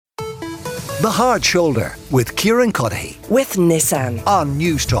The Hard Shoulder with Kieran Cuddihy with Nissan on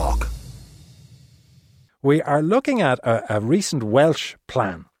News Talk. We are looking at a recent Welsh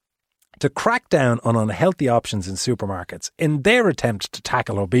plan to crack down on unhealthy options in supermarkets in their attempt to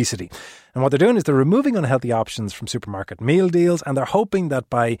tackle obesity. And what they're doing is they're removing unhealthy options from supermarket meal deals, and they're hoping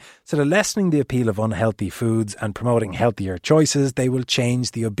that by sort of lessening the appeal of unhealthy foods and promoting healthier choices, they will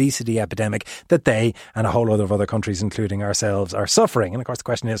change the obesity epidemic that they and a whole lot of other countries, including ourselves, are suffering. And of course the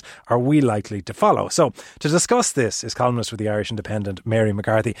question is, are we likely to follow? So to discuss this is columnist with the Irish Independent, Mary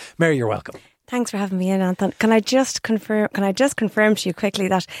McCarthy. Mary, you're welcome. Thanks for having me in, Anton. Can I just confirm to you quickly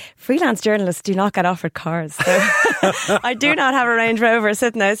that freelance journalists do not get offered cars? So I do not have a Range Rover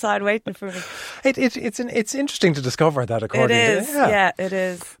sitting outside waiting for me. It's interesting to discover that, according to... It is, yeah, it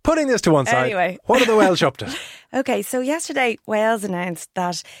is. Putting this to one side, anyway. What are the Welsh up to? Okay, so yesterday Wales announced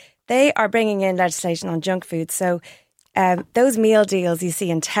that they are bringing in legislation on junk food. So those meal deals you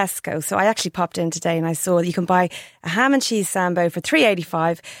see in Tesco. So I actually popped in today and I saw you can buy a ham and cheese sambo for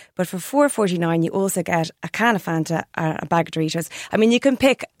 $3.85, but for $4.49 you also get a can of Fanta and a bag of Doritos. I mean, you can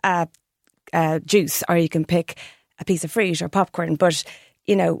pick a juice or you can pick a piece of fruit or popcorn, but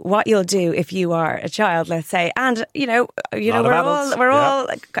you know what you'll do if you are a child, let's say, and we're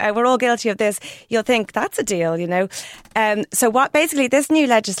all guilty of this. You'll think that's a deal, you know. So what basically this new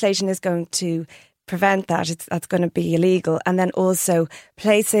legislation is going to prevent that. That's going to be illegal. And then also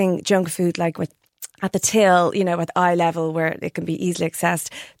placing junk food like at the till, you know, at eye level where it can be easily accessed.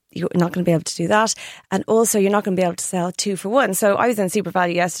 You're not going to be able to do that. And also you're not going to be able to sell 2 for 1. So I was in Super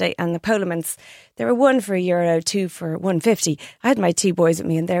Value yesterday and the Polemans, they were 1 for €1, 2 for $1.50. I had my 2 boys with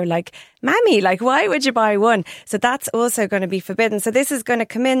me and they were like, Mammy, like, why would you buy 1? So that's also going to be forbidden. So this is going to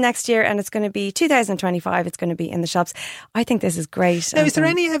come in next year and it's going to be 2025. It's going to be in the shops. I think this is great. Now, is there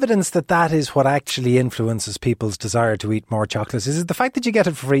any evidence that that is what actually influences people's desire to eat more chocolates? Is it the fact that you get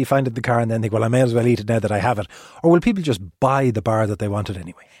it for free, find it in the car and then think, well, I may as well eat it now that I have it? Or will people just buy the bar that they wanted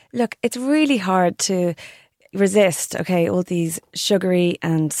anyway? Look, it's really hard to resist, okay, all these sugary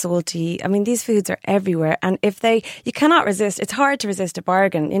and salty. I mean, these foods are everywhere. And you cannot resist, it's hard to resist a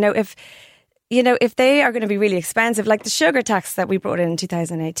bargain. If they are going to be really expensive, like the sugar tax that we brought in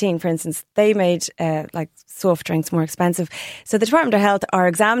 2018, for instance, they made like soft drinks more expensive. So the Department of Health are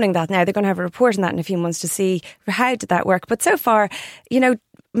examining that now. They're going to have a report on that in a few months to see how did that work. But so far,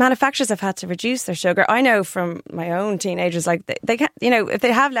 manufacturers have had to reduce their sugar. I know from my own teenagers, like they can't, if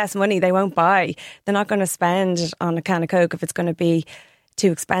they have less money, they won't buy. They're not going to spend it on a can of Coke if it's going to be too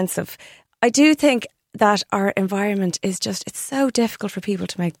expensive. I do think that our environment is it's so difficult for people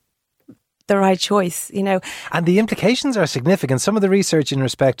to make the right choice, And the implications are significant. Some of the research in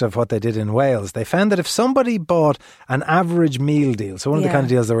respect of what they did in Wales, they found that if somebody bought an average meal deal, so one of the kind of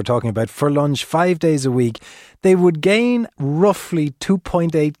deals they were talking about, for lunch 5 days a week, they would gain roughly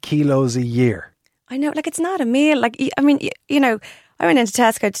 2.8 kilos a year. I know, like it's not a meal. Like, I mean, I went into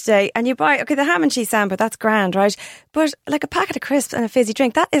Tesco today and you buy, the ham and cheese sambo, that's grand, right? But like a packet of crisps and a fizzy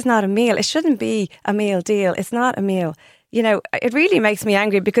drink, that is not a meal. It shouldn't be a meal deal. It's not a meal. It really makes me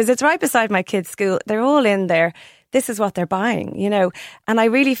angry because it's right beside my kids' school. They're all in there. This is what they're buying, And I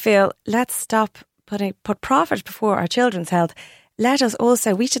really feel, let's stop put profit before our children's health.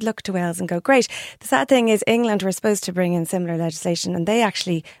 We should look to Wales and go, great. The sad thing is England were supposed to bring in similar legislation and they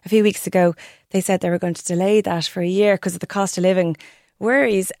actually, a few weeks ago, they said they were going to delay that for a year because of the cost of living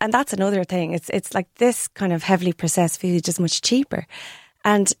worries. And that's another thing. It's like this kind of heavily processed food is much cheaper.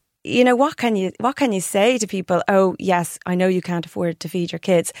 And what can you say to people? Oh, yes, I know you can't afford to feed your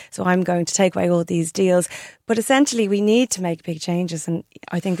kids, so I'm going to take away all these deals. But essentially, we need to make big changes, and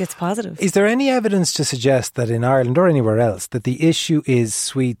I think it's positive. Is there any evidence to suggest that in Ireland or anywhere else that the issue is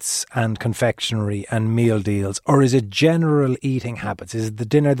sweets and confectionery and meal deals, or is it general eating habits? Is it the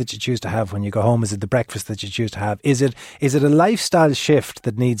dinner that you choose to have when you go home? Is it the breakfast that you choose to have? Is it a lifestyle shift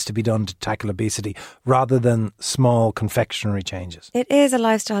that needs to be done to tackle obesity rather than small confectionery changes? It is a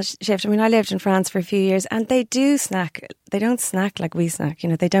lifestyle shift. I mean, I lived in France for a few years and they do snack. They don't snack like we snack.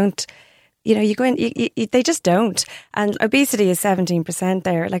 They don't. You go in, they just don't. And obesity is 17%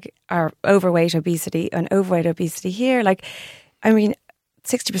 there, like our overweight obesity and overweight obesity here. Like, I mean,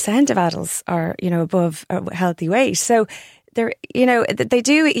 60% of adults are, above a healthy weight. So there, they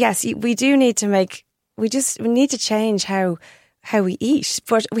do, yes, we need to change how we eat,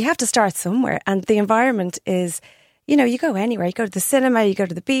 but we have to start somewhere. And the environment is, you go anywhere, you go to the cinema, you go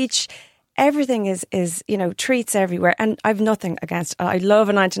to the beach, everything is treats everywhere. And I've nothing against, I love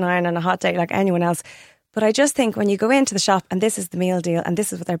a 99 and a hot date like anyone else. But I just think when you go into the shop and this is the meal deal and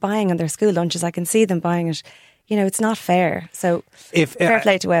this is what they're buying on their school lunches, I can see them buying it it's not fair. So fair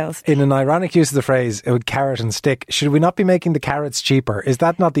play to Wales. In an ironic use of the phrase, carrot and stick, should we not be making the carrots cheaper? Is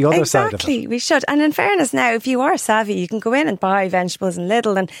that not the other side of it? Exactly, we should. And in fairness now, if you are savvy, you can go in and buy vegetables in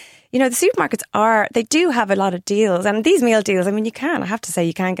Lidl, and the supermarkets they do have a lot of deals. And these meal deals, I have to say,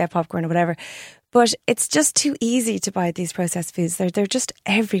 you can get popcorn or whatever. But it's just too easy to buy these processed foods. They're just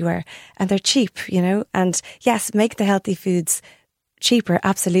everywhere and they're cheap, And yes, make the healthy foods cheaper,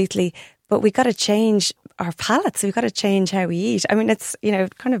 absolutely. But we got to change our palates. We've got to change how we eat. It's,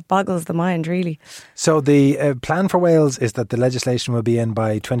 it kind of boggles the mind, really. So the plan for Wales is that the legislation will be in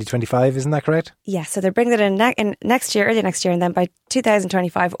by 2025, isn't that correct? Yeah, so they're bringing it in next year, early next year, and then by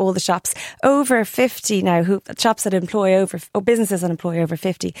 2025, all the shops over 50 now, shops that employ businesses that employ over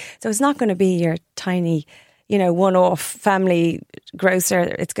 50. So it's not going to be your tiny, one-off family grocer.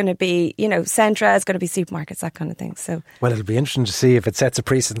 It's going to be, Centra, it's going to be supermarkets, that kind of thing. So, well, it'll be interesting to see if it sets a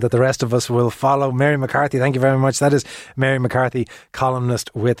precedent that the rest of us will follow. Mary McCarthy, thank you very much. That is Mary McCarthy,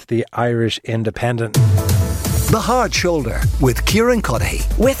 columnist with the Irish Independent. The Hard Shoulder with Kieran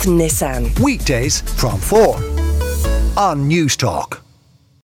Cuddihy. With Nissan. Weekdays from 4 on News Talk.